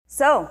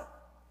So,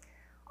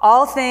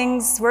 all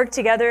things work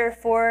together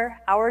for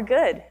our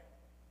good.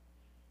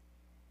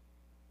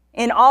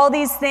 In all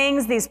these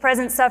things, these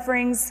present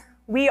sufferings,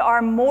 we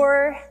are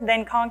more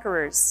than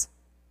conquerors.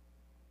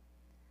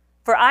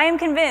 For I am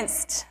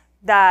convinced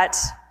that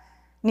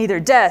neither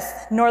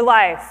death, nor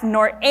life,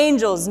 nor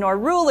angels, nor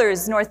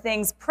rulers, nor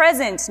things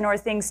present, nor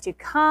things to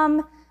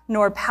come,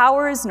 nor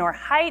powers, nor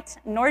height,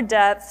 nor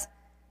depth,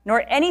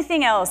 nor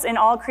anything else in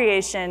all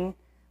creation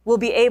will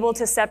be able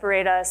to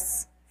separate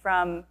us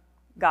from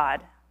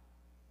God.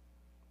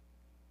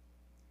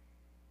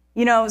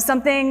 You know,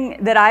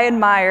 something that I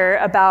admire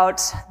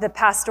about the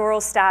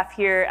pastoral staff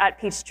here at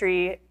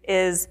Peachtree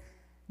is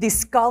the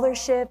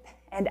scholarship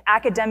and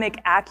academic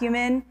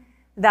acumen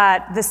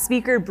that the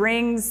speaker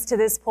brings to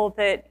this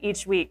pulpit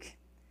each week.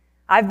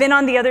 I've been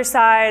on the other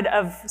side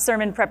of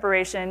sermon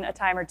preparation a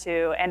time or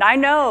two, and I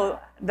know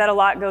that a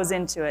lot goes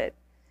into it.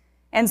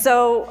 And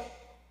so,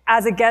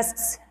 as a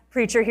guest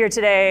preacher here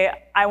today,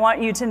 I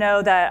want you to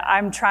know that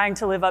I'm trying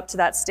to live up to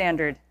that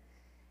standard.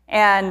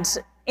 And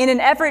in an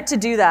effort to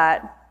do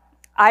that,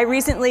 I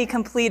recently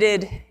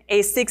completed a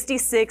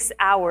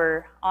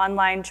 66-hour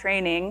online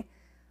training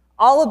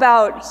all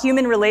about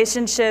human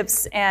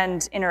relationships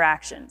and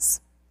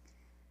interactions.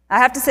 I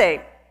have to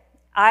say,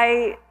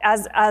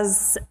 as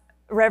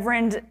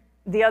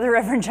the other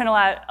Reverend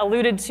Gignilliat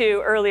alluded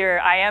to earlier,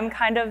 I am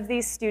kind of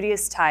the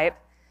studious type.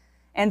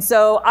 And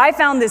so I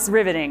found this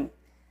riveting.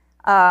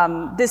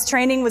 This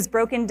training was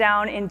broken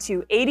down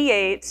into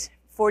 88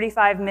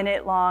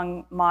 45-minute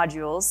long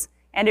modules,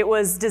 and it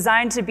was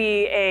designed to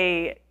be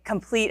a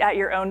complete at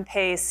your own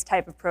pace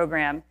type of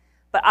program.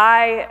 But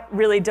I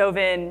really dove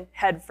in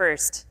head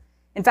first.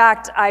 In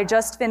fact, I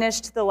just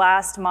finished the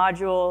last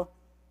module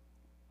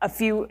a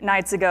few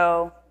nights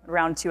ago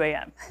around 2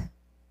 a.m.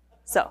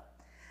 So,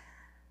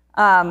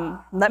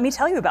 let me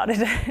tell you about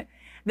it.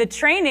 The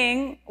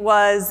training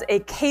was a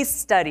case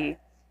study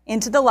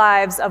into the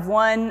lives of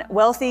one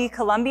wealthy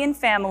Colombian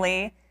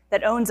family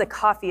that owns a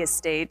coffee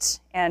estate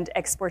and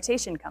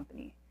exportation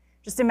company.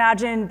 Just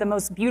imagine the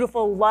most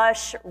beautiful,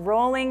 lush,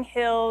 rolling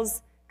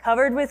hills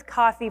covered with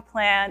coffee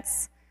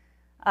plants,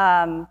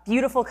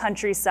 beautiful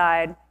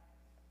countryside.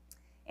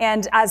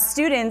 And as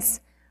students,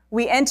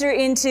 we enter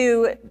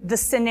into the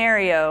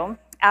scenario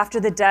after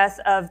the death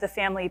of the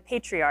family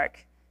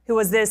patriarch, who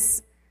was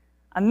this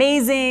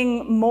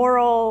amazing,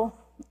 moral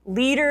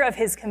leader of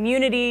his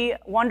community,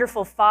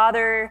 wonderful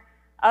father,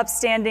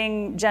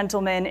 upstanding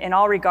gentleman in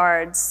all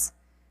regards.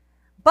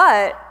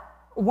 But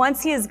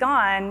once he is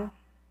gone,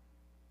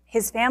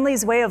 his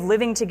family's way of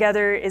living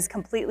together is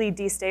completely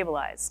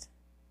destabilized.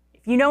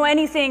 If you know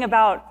anything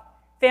about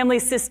family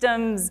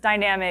systems,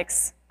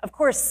 dynamics, of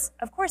course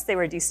they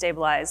were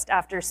destabilized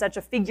after such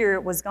a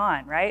figure was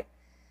gone, right?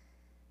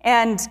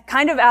 And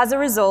kind of as a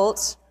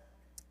result,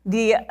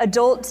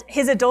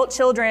 his adult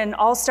children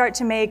all start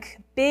to make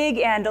big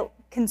and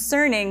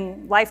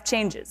concerning life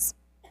changes.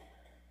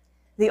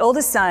 The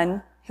oldest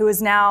son, who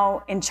is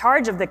now in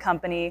charge of the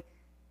company,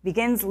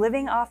 begins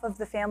living off of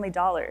the family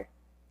dollar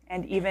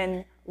and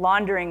even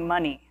laundering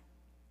money.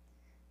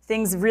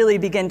 Things really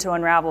begin to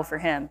unravel for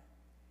him.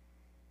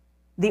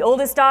 The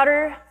oldest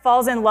daughter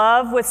falls in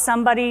love with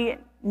somebody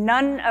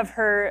none of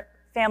her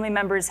family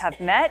members have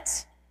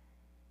met,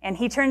 and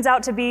he turns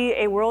out to be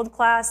a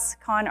world-class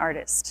con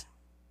artist.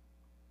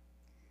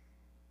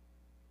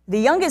 The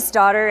youngest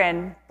daughter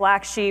and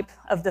black sheep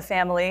of the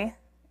family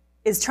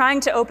is trying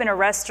to open a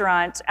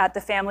restaurant at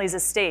the family's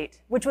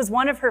estate, which was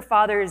one of her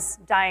father's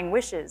dying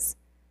wishes.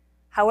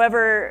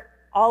 However,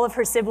 all of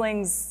her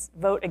siblings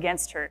vote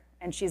against her,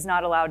 and she's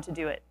not allowed to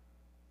do it.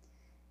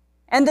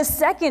 And the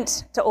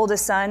second to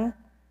oldest son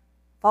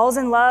falls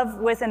in love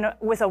with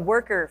a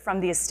worker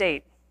from the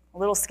estate, a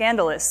little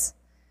scandalous.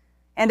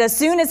 And as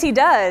soon as he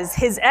does,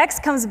 his ex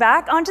comes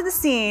back onto the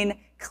scene,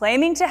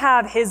 claiming to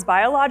have his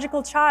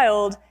biological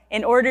child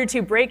in order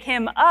to break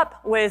him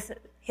up with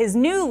his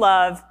new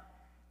love.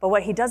 But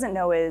what he doesn't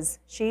know is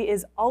she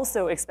is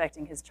also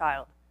expecting his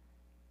child.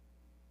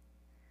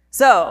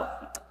 So,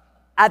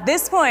 at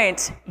this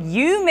point,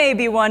 you may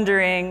be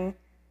wondering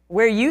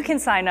where you can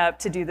sign up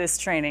to do this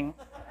training.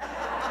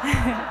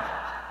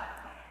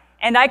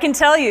 And I can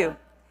tell you,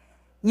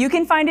 you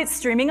can find it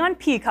streaming on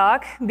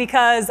Peacock,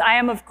 because I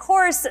am, of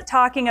course,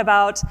 talking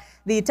about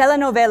the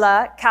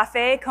telenovela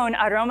Café con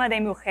Aroma de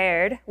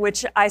Mujer,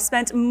 which I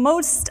spent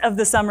most of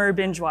the summer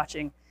binge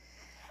watching.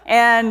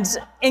 And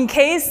in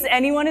case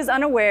anyone is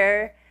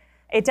unaware,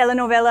 a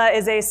telenovela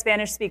is a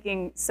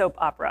Spanish-speaking soap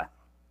opera.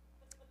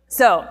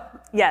 So,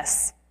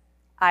 yes,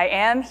 I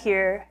am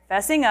here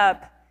fessing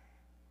up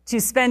to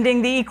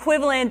spending the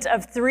equivalent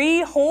of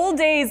 3 whole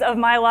days of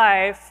my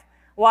life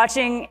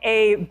watching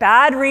a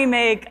bad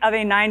remake of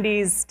a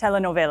 90s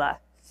telenovela.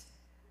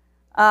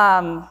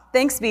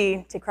 Thanks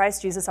be to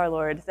Christ Jesus our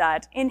Lord,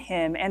 that in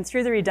him and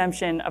through the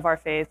redemption of our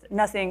faith,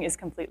 nothing is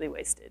completely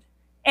wasted.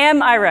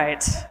 Am I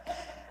right?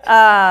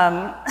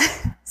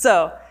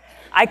 So,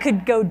 I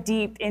could go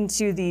deep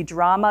into the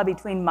drama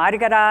between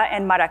Margara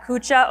and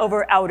Maracucha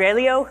over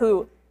Aurelio,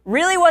 who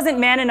really wasn't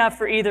man enough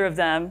for either of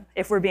them,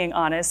 if we're being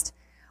honest.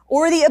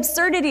 or the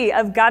absurdity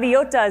of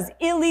Gaviota's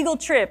illegal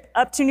trip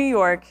up to New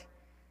York,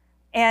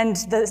 and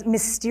the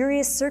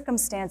mysterious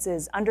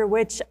circumstances under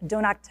which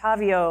Don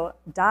Octavio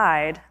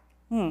died.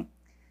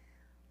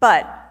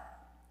 But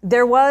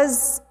there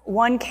was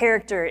one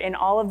character in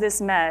all of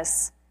this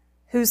mess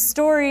whose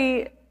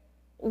story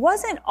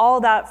wasn't all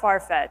that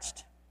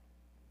far-fetched.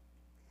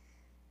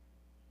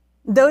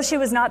 Though she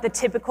was not the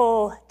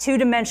typical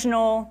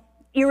two-dimensional,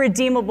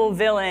 irredeemable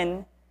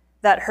villain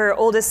that her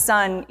oldest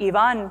son,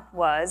 Ivan,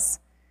 was,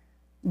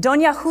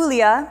 Doña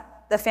Julia,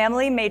 the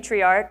family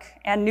matriarch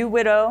and new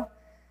widow,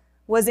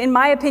 was, in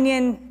my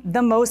opinion,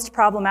 the most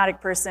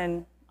problematic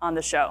person on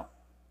the show.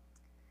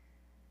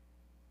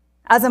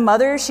 As a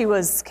mother, she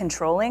was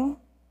controlling.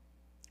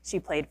 She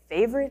played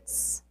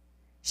favorites.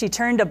 She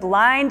turned a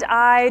blind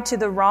eye to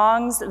the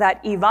wrongs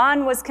that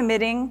Ivan was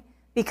committing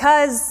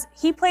because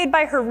he played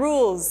by her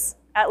rules,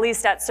 at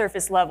least at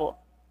surface level.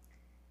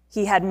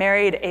 He had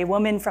married a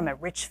woman from a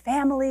rich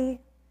family.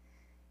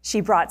 She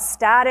brought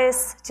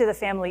status to the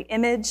family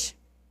image.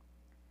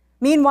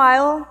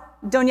 Meanwhile,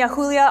 Doña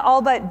Julia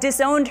all but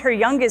disowned her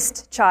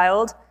youngest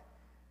child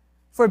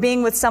for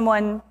being with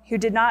someone who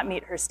did not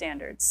meet her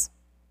standards.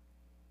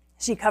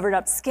 She covered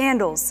up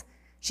scandals.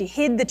 She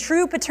hid the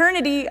true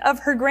paternity of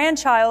her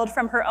grandchild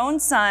from her own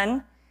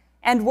son.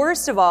 And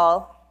worst of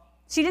all,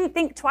 she didn't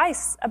think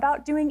twice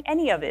about doing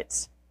any of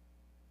it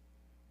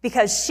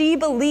because she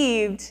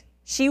believed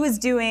she was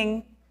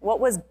doing what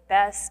was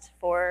best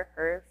for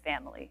her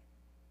family.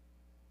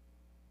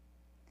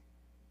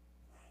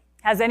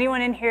 Has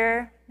anyone in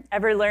here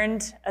ever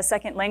learned a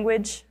second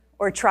language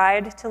or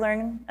tried to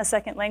learn a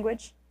second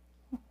language?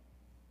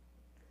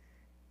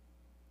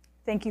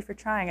 Thank you for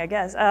trying, I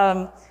guess.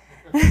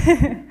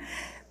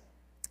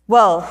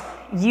 Well,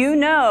 you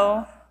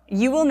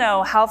will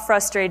know how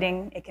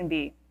frustrating it can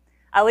be.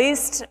 At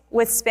least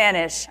with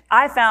Spanish,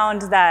 I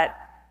found that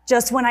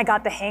just when I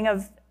got the hang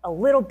of a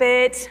little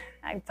bit,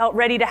 I felt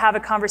ready to have a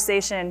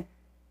conversation,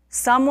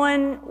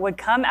 someone would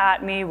come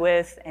at me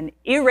with an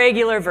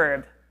irregular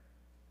verb.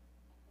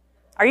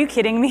 Are you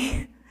kidding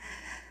me?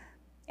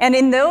 And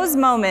in those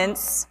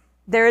moments,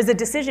 there is a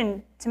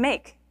decision to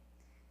make.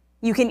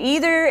 You can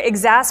either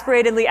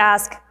exasperatedly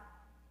ask,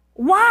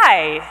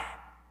 why?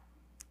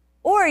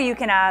 Or you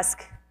can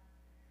ask,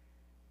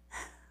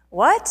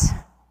 what?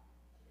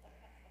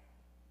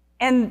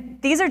 And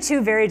these are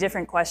two very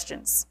different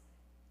questions.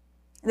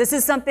 This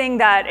is something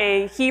that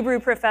a Hebrew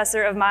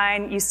professor of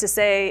mine used to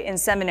say in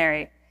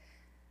seminary.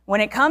 When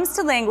it comes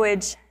to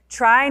language,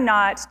 try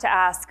not to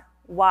ask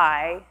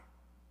why,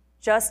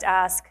 just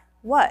ask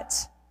what.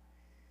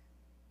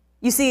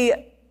 You see,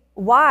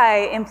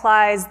 why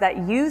implies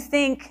that you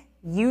think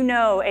you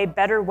know a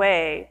better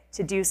way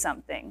to do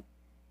something,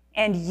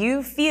 and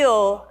you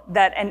feel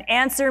that an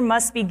answer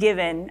must be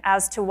given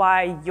as to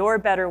why your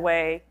better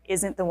way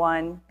isn't the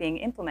one being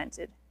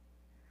implemented.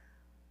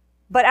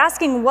 But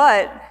asking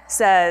what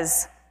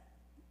says,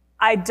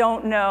 I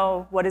don't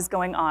know what is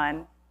going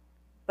on,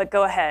 but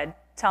go ahead,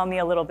 tell me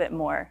a little bit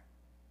more.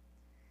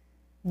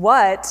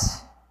 What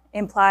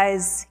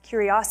implies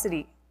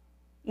curiosity,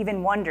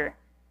 even wonder.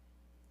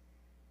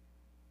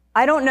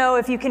 I don't know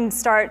if you can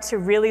start to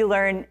really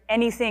learn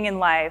anything in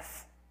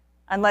life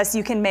unless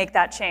you can make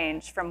that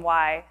change from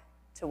why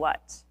to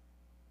what.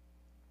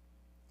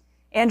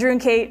 Andrew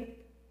and Kate,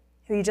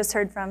 who you just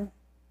heard from,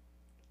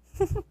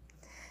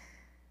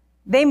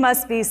 they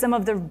must be some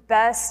of the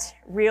best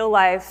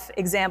real-life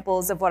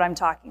examples of what I'm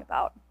talking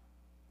about.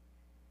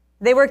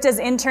 They worked as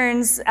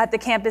interns at the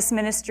campus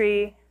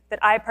ministry that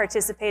I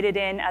participated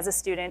in as a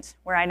student,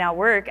 where I now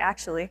work,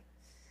 actually.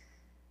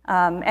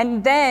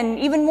 And then,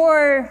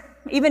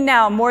 even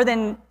now, more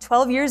than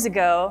 12 years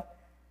ago,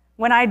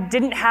 when I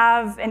didn't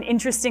have an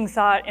interesting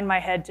thought in my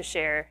head to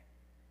share,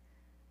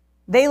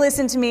 they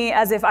listened to me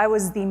as if I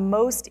was the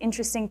most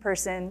interesting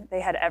person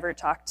they had ever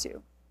talked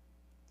to.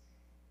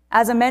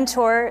 As a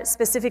mentor,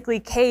 specifically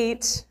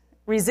Kate,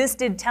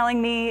 resisted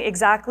telling me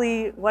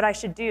exactly what I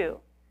should do.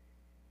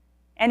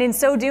 And in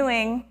so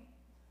doing,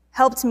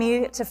 helped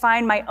me to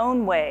find my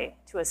own way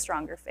to a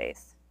stronger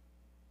faith.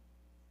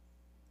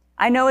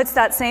 I know it's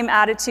that same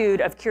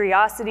attitude of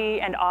curiosity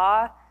and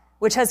awe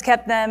which has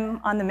kept them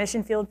on the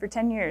mission field for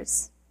 10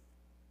 years.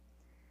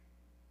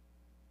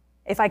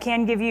 If I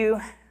can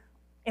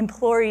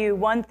implore you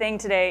one thing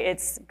today,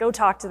 it's go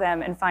talk to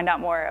them and find out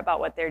more about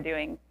what they're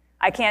doing.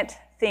 I can't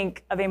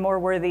think of a more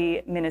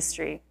worthy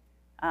ministry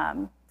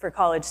for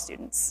college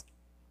students.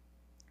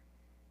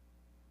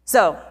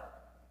 So,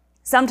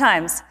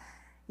 sometimes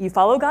you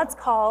follow God's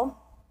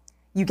call,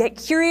 you get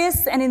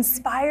curious and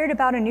inspired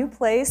about a new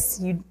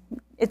place,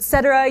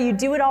 etc. You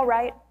do it all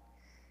right,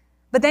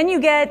 but then you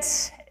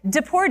get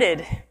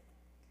deported.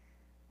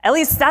 At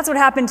least that's what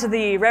happened to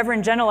the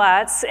Reverend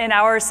Gignillats in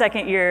our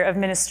second year of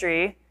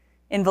ministry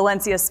in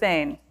Valencia,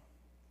 Spain.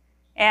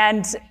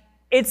 And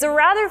it's a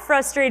rather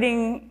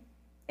frustrating,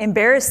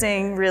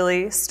 embarrassing,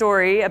 really,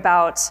 story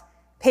about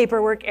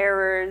paperwork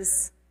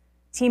errors,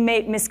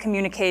 teammate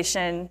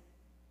miscommunication.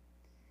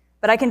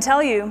 But I can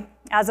tell you,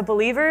 as a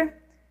believer,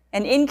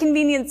 An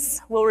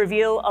inconvenience will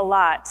reveal a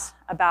lot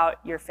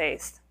about your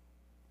faith.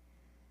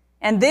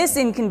 And this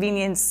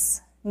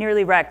inconvenience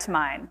nearly wrecked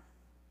mine.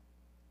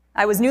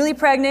 I was newly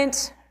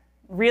pregnant,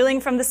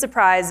 reeling from the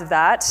surprise of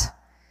that.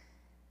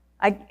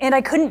 And I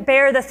couldn't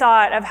bear the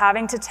thought of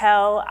having to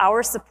tell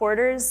our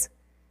supporters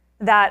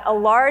that a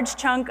large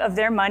chunk of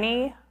their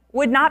money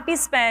would not be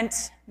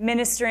spent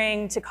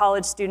ministering to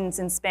college students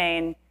in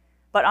Spain,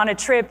 but on a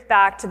trip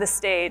back to the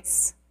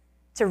States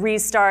to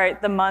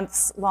restart the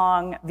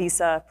months-long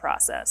visa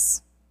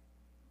process.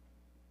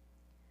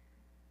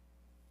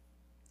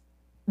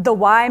 The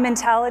why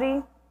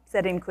mentality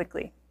set in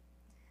quickly.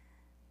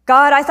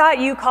 God, I thought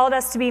you called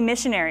us to be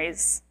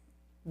missionaries.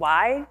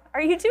 Why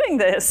are you doing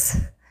this?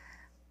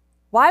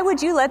 Why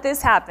would you let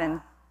this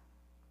happen?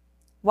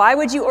 Why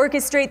would you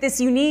orchestrate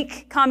this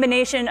unique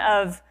combination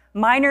of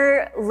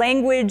minor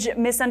language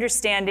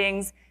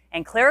misunderstandings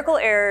and clerical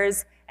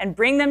errors and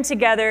bring them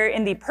together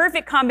in the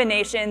perfect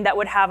combination that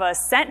would have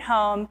us sent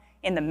home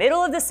in the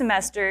middle of the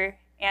semester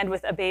and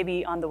with a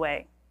baby on the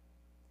way?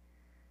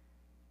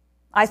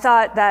 I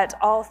thought that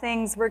all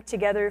things work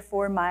together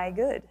for my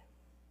good.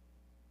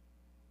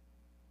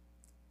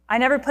 I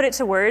never put it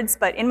to words,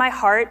 but in my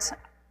heart,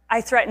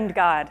 I threatened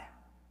God.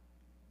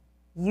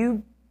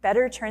 You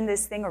better turn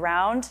this thing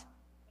around,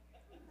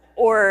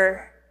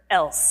 or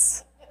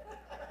else.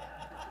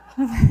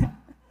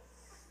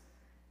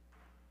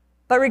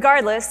 But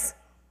regardless,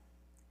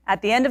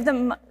 at the end of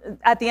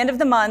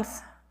the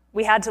month,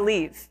 we had to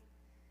leave.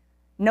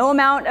 No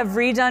amount of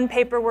redone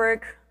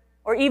paperwork,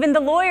 or even the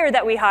lawyer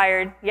that we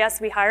hired. Yes,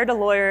 we hired a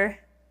lawyer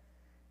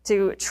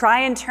to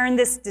try and turn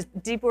this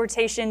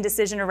deportation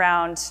decision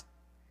around.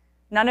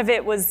 None of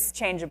it was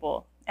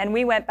changeable, and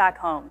we went back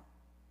home.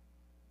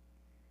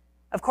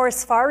 Of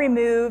course, far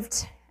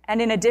removed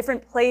and in a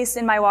different place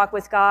in my walk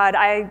with God,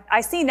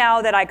 I see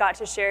now that I got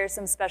to share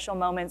some special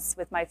moments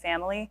with my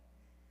family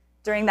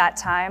during that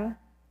time.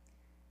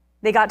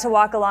 They got to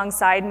walk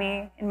alongside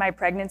me in my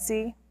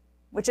pregnancy,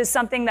 which is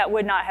something that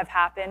would not have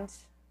happened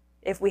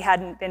if we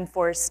hadn't been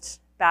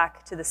forced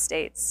back to the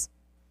States.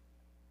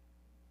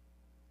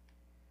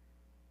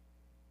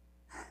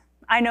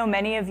 I know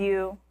many of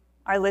you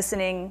are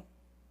listening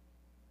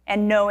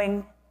and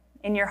knowing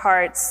in your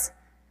hearts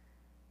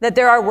that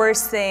there are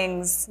worse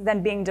things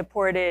than being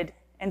deported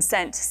and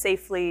sent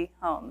safely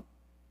home.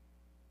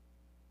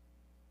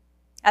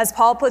 As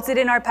Paul puts it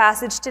in our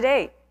passage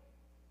today,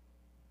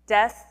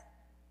 death,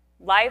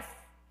 life,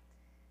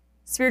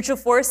 spiritual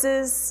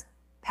forces,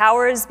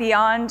 powers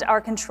beyond our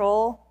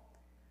control,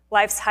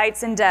 life's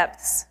heights and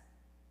depths.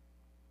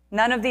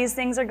 None of these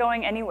things are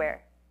going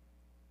anywhere.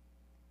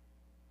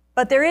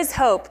 But there is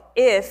hope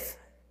if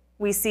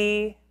we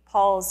see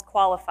Paul's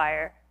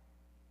qualifier.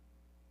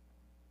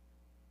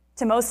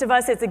 To most of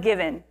us, it's a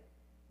given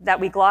that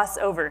we gloss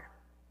over.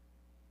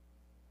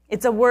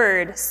 It's a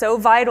word so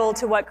vital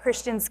to what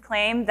Christians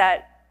claim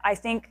that I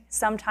think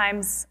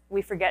sometimes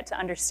we forget to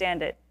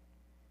understand it.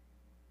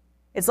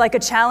 It's like a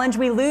challenge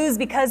we lose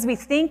because we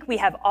think we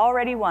have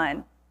already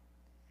won.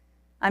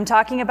 I'm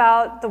talking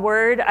about the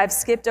word I've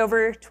skipped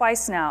over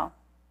twice now.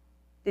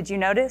 Did you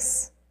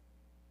notice?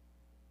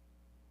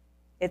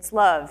 It's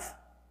love,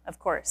 of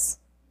course.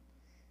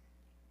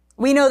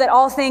 We know that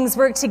all things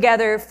work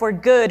together for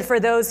good for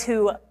those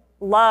who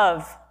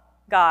love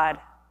God.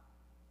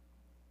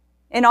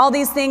 In all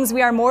these things,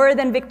 we are more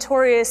than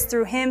victorious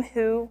through him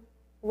who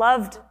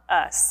loved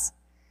us.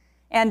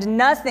 And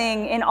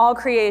nothing in all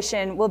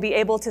creation will be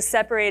able to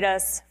separate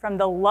us from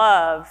the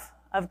love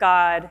of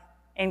God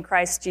in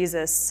Christ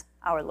Jesus,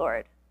 our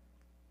Lord.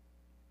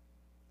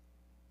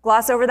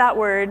 Gloss over that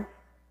word,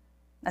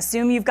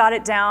 assume you've got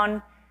it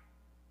down,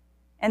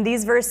 and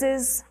these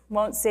verses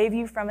won't save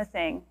you from a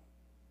thing.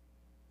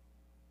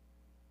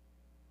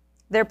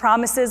 Their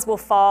promises will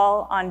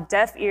fall on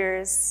deaf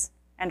ears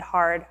and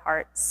hard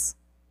hearts.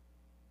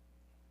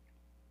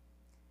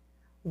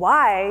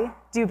 Why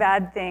do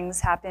bad things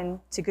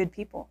happen to good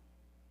people?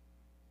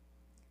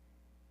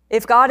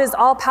 If God is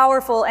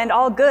all-powerful and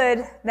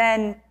all-good,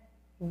 then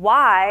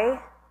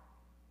why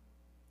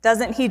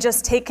doesn't he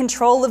just take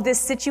control of this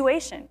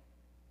situation?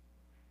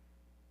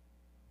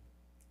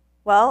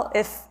 Well,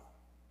 if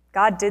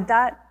God did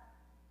that,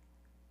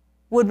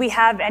 would we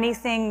have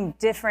anything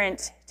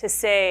different to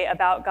say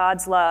about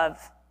God's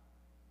love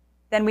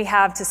than we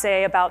have to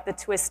say about the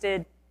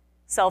twisted,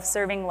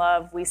 self-serving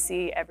love we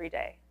see every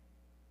day?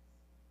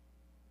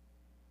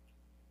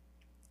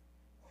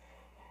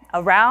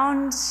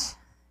 Around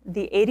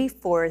the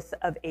 84th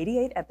of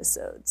 88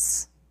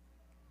 episodes,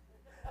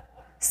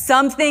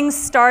 something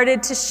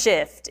started to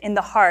shift in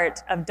the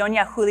heart of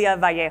Doña Julia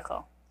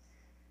Vallejo.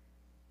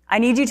 I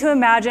need you to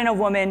imagine a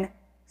woman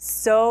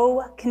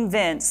so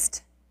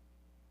convinced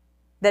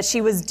that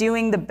she was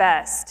doing the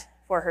best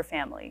for her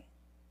family,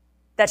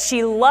 that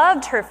she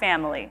loved her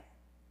family,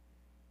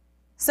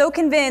 so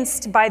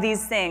convinced by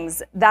these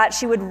things that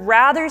she would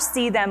rather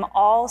see them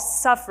all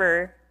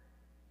suffer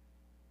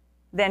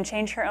than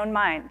change her own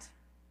mind.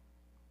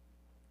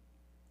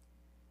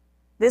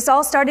 This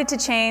all started to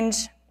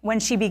change when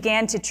she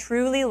began to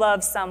truly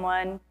love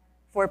someone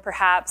for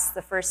perhaps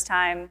the first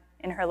time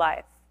in her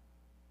life,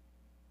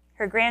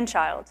 her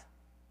grandchild.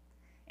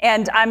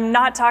 And I'm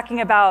not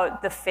talking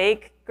about the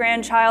fake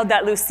grandchild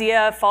that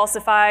Lucia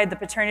falsified the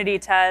paternity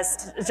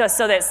test just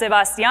so that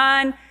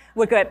Sebastián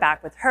would get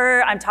back with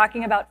her. I'm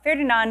talking about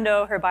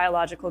Fernando, her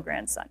biological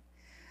grandson.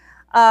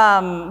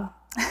 And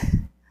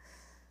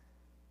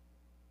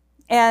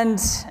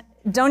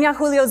Doña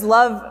Julio's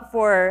love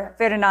for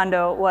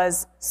Fernando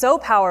was so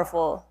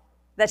powerful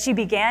that she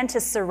began to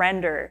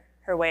surrender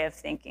her way of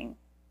thinking.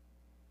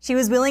 She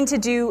was willing to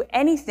do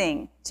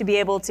anything to be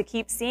able to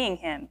keep seeing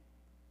him,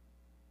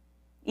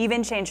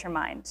 even change her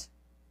mind.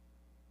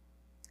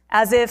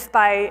 As if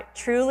by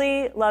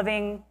truly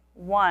loving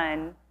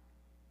one,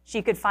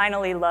 she could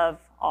finally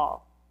love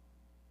all.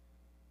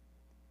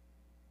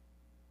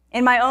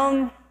 In my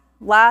own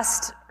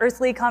last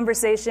earthly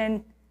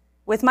conversation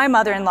with my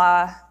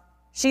mother-in-law,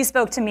 she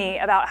spoke to me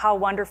about how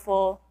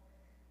wonderful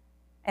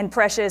and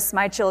precious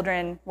my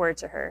children were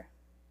to her.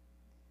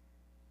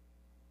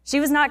 She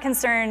was not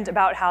concerned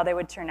about how they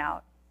would turn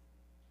out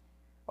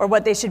or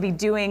what they should be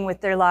doing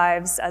with their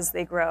lives as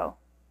they grow.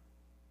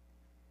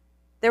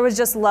 There was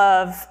just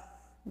love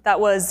that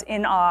was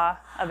in awe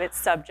of its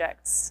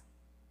subjects.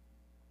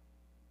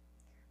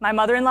 My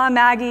mother-in-law,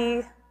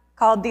 Maggie,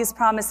 called these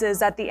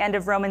promises at the end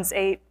of Romans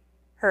 8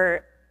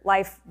 her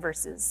life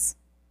verses.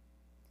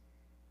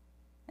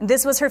 And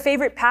this was her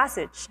favorite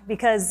passage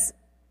because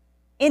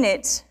in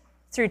it,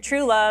 through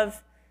true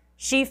love,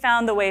 she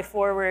found the way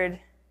forward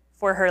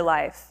for her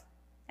life.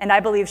 And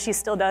I believe she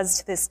still does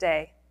to this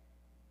day.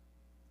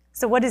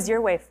 So what is your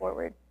way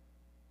forward?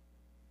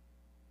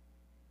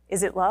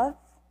 Is it love?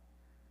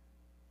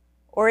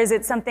 Or is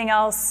it something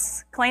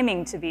else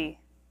claiming to be?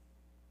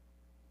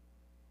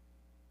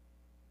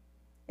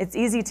 It's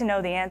easy to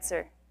know the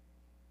answer.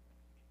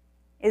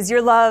 Is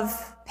your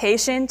love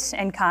patient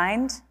and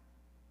kind?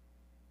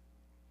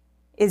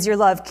 Is your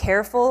love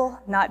careful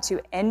not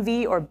to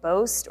envy or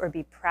boast or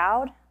be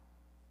proud?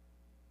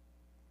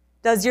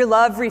 Does your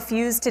love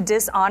refuse to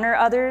dishonor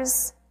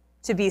others,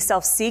 to be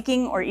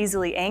self-seeking or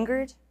easily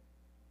angered?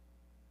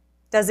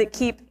 Does it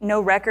keep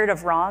no record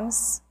of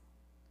wrongs?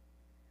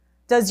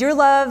 Does your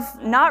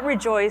love not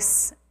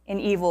rejoice in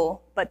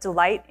evil, but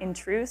delight in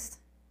truth?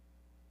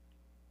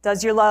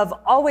 Does your love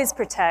always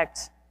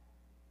protect,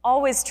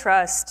 always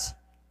trust,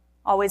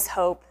 always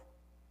hope,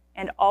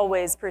 and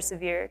always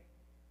persevere?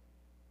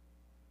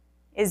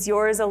 Is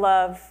yours a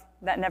love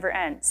that never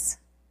ends?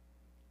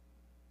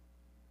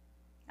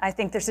 I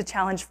think there's a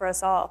challenge for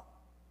us all.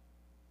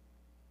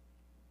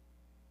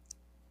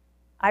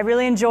 I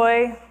really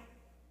enjoy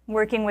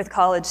working with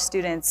college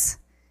students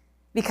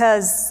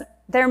because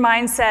their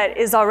mindset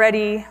is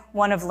already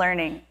one of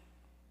learning.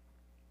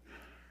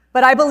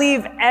 But I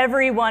believe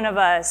every one of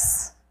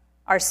us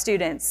are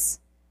students,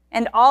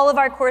 and all of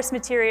our course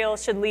material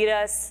should lead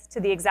us to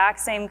the exact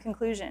same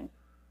conclusion: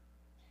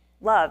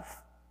 love.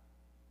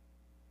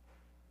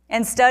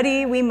 And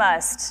study we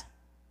must,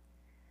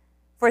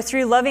 for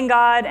through loving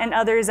God and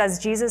others as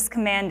Jesus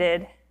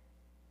commanded,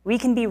 we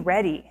can be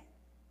ready.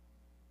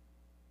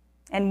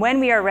 And when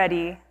we are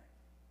ready,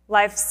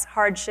 life's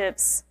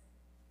hardships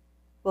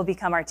will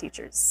become our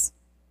teachers.